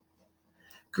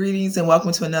Greetings and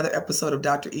welcome to another episode of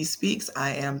Dr. E Speaks. I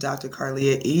am Dr.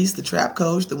 Carlia East, the trap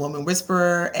coach, the woman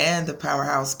whisperer, and the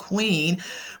powerhouse queen.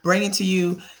 Bringing to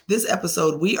you this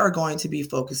episode, we are going to be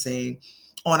focusing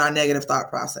on our negative thought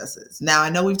processes. Now, I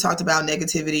know we've talked about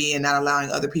negativity and not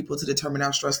allowing other people to determine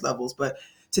our stress levels, but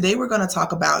today we're going to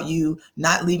talk about you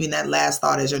not leaving that last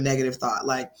thought as your negative thought.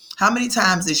 Like, how many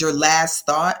times is your last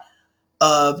thought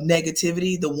of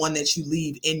negativity the one that you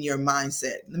leave in your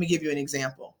mindset? Let me give you an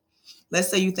example. Let's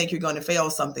say you think you're going to fail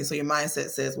something. So your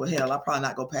mindset says, well, hell, I'll probably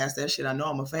not go past that shit. I know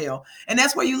I'm going to fail. And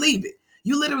that's where you leave it.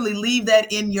 You literally leave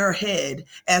that in your head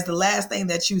as the last thing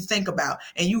that you think about.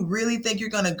 And you really think you're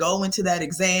going to go into that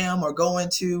exam or go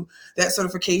into that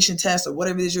certification test or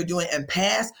whatever it is you're doing and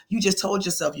pass. You just told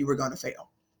yourself you were going to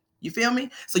fail. You feel me?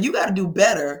 So you got to do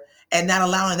better at not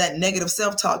allowing that negative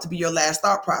self-talk to be your last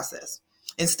thought process.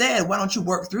 Instead, why don't you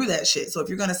work through that shit? So if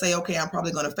you're going to say, okay, I'm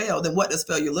probably going to fail, then what does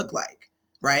failure look like?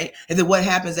 Right? And then what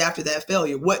happens after that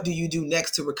failure? What do you do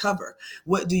next to recover?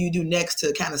 What do you do next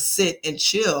to kind of sit and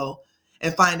chill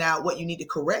and find out what you need to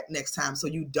correct next time so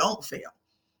you don't fail?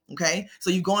 Okay. So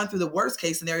you're going through the worst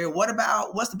case scenario.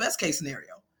 What's the best case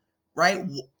scenario? Right?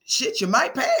 Shit, you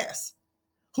might pass.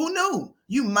 Who knew?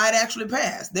 You might actually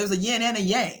pass. There's a yin and a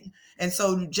yang. And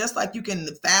so just like you can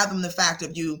fathom the fact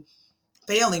of you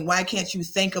failing, why can't you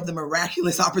think of the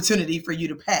miraculous opportunity for you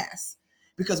to pass?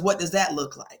 Because what does that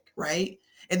look like? Right?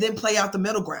 And then play out the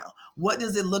middle ground. What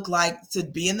does it look like to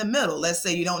be in the middle? Let's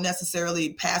say you don't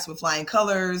necessarily pass with flying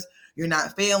colors, you're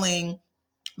not failing,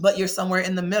 but you're somewhere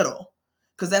in the middle,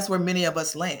 because that's where many of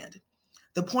us land.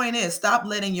 The point is, stop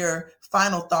letting your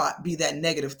final thought be that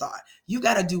negative thought. You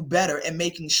got to do better at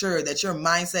making sure that your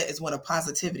mindset is one of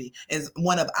positivity, is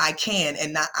one of I can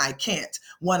and not I can't.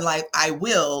 One like I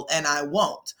will and I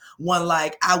won't. One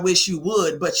like I wish you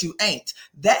would, but you ain't.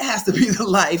 That has to be the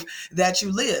life that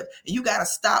you live. And you got to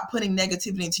stop putting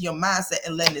negativity into your mindset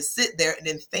and letting it sit there and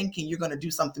then thinking you're going to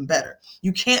do something better.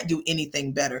 You can't do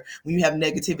anything better when you have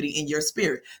negativity in your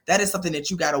spirit. That is something that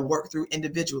you got to work through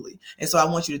individually. And so I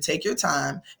want you to take your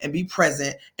time and be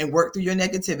present and work through your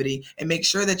negativity and make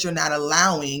sure that you're not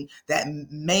allowing that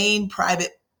main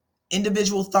private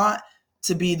individual thought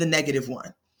to be the negative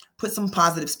one. Put some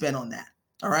positive spin on that.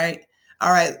 All right.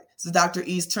 All right. So Dr.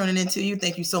 E's turning into you.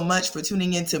 Thank you so much for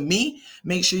tuning in to me.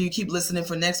 Make sure you keep listening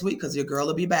for next week because your girl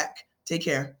will be back. Take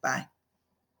care. Bye.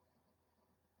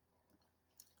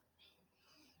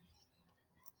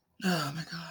 Oh my God.